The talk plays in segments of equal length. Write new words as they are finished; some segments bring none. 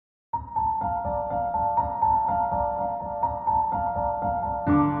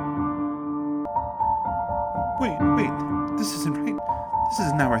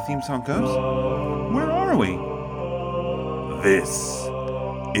now our theme song goes. Where are we? This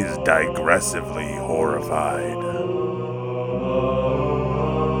is Digressively Horrified.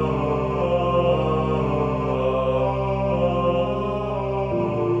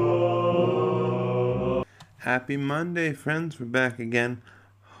 Happy Monday, friends. We're back again.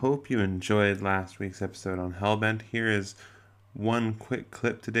 Hope you enjoyed last week's episode on Hellbent. Here is one quick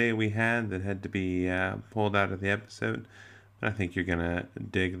clip today we had that had to be pulled out of the episode. I think you're going to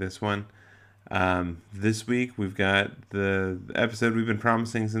dig this one. This week we've got the episode we've been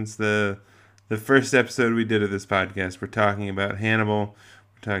promising since the first episode we did of this podcast. We're talking about Hannibal.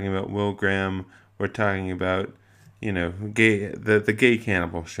 We're talking about Will Graham. We're talking about, the gay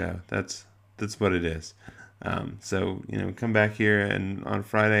cannibal show. That's what it is. So come back here and on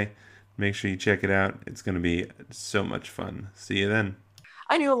Friday, make sure you check it out. It's going to be so much fun. See you then.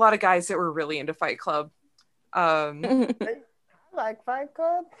 I knew a lot of guys that were really into Fight Club. I like Fight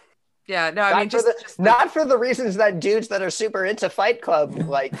Club. Yeah, no, I mean, not for the reasons that dudes that are super into Fight Club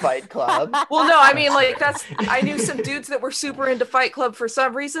like Fight Club. Well, no, I mean, like, I knew some dudes that were super into Fight Club for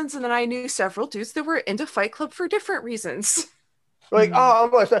some reasons, and then I knew several dudes that were into Fight Club for different reasons. Like,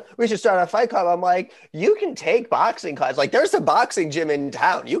 we should start a Fight Club. I'm like, you can take boxing class. Like, there's a boxing gym in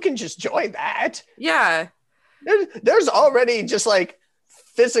town. You can just join that. Yeah. There's already just like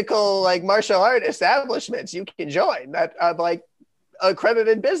physical, like martial art establishments you can join that are like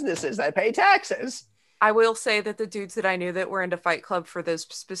accredited businesses that pay taxes. I will say that the dudes that I knew that were into Fight Club for those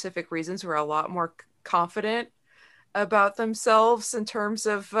specific reasons were a lot more confident about themselves in terms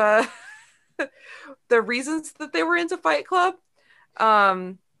of the reasons that they were into Fight Club.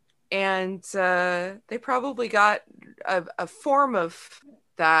 And they probably got a form of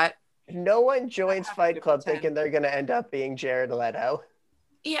that. No one joins Fight Club thinking they're going to end up being Jared Leto.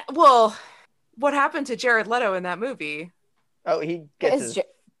 Yeah, well, what happened to Jared Leto in that movie? Oh, he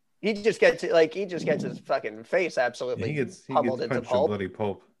just gets his fucking face absolutely pummeled into pulp. Bloody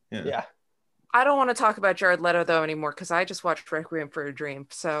pulp. Yeah. I don't want to talk about Jared Leto though anymore because I just watched Requiem for a Dream.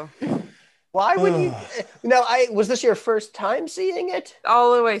 So why would you? No, was this your first time seeing it?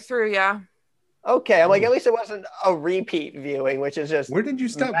 All the way through, yeah. Okay, I'm like, at least it wasn't a repeat viewing, which is just. Where did you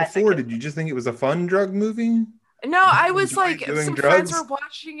stop before? Did you just think it was a fun drug movie? No, I was like, some drugs? friends were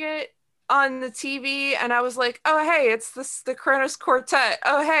watching it on the TV, and I was like, oh hey, it's the Kronos Quartet.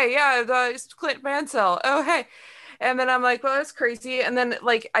 Oh hey, yeah, it's Clint Mansell. Oh hey. And then I'm like, well, that's crazy. And then,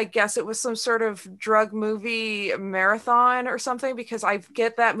 like, I guess it was some sort of drug movie marathon or something because I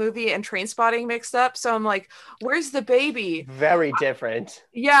get that movie and Trainspotting mixed up. So I'm like, where's the baby? Very different.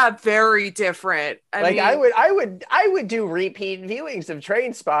 Yeah, very different. I would do repeat viewings of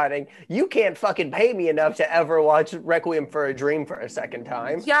Trainspotting. You can't fucking pay me enough to ever watch Requiem for a Dream for a second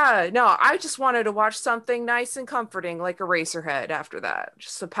time. Yeah, no, I just wanted to watch something nice and comforting like Eraserhead after that.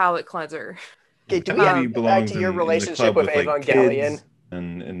 Just a palate cleanser. Okay, do we get back to your relationship with Evangelion?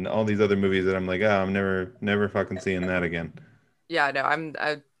 And all these other movies that I'm like, I'm never fucking seeing that again. Yeah,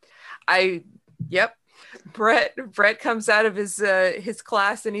 no, yep. Brett comes out of his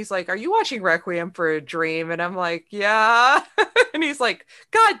class and he's like, are you watching Requiem for a Dream? And I'm like, yeah. And he's like,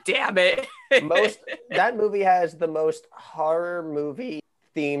 God damn it. That movie has the most horror movie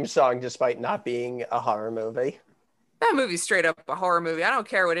theme song despite not being a horror movie. That movie's straight up a horror movie. I don't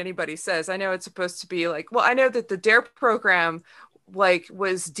care what anybody says. I know it's supposed to be like, well, I know that the DARE program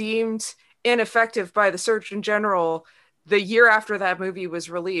was deemed ineffective by the Surgeon General the year after that movie was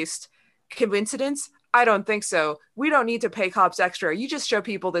released. Coincidence? I don't think so. We don't need to pay cops extra. You just show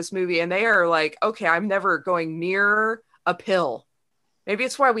people this movie and they are like, okay, I'm never going near a pill. Maybe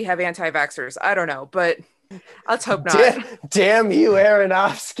it's why we have anti-vaxxers. I don't know, but let's hope not. Damn you,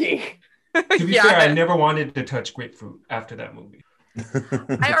 Aronofsky. To be fair, I never wanted to touch grapefruit after that movie.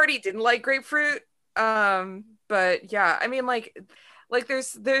 I already didn't like grapefruit. But yeah, I mean, like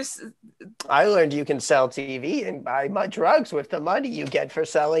there's. I learned you can sell TV and buy my drugs with the money you get for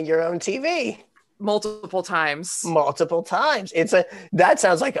selling your own TV. Multiple times. That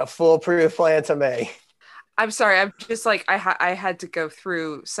sounds like a foolproof plan to me. I'm sorry. I'm just like I had to go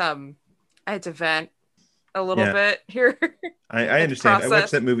through some. I had to vent a little bit here. I understand. Process. I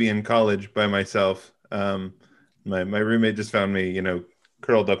watched that movie in college by myself. My roommate just found me,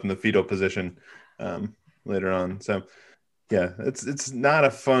 curled up in the fetal position later on. So yeah, it's not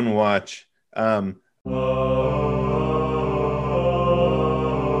a fun watch.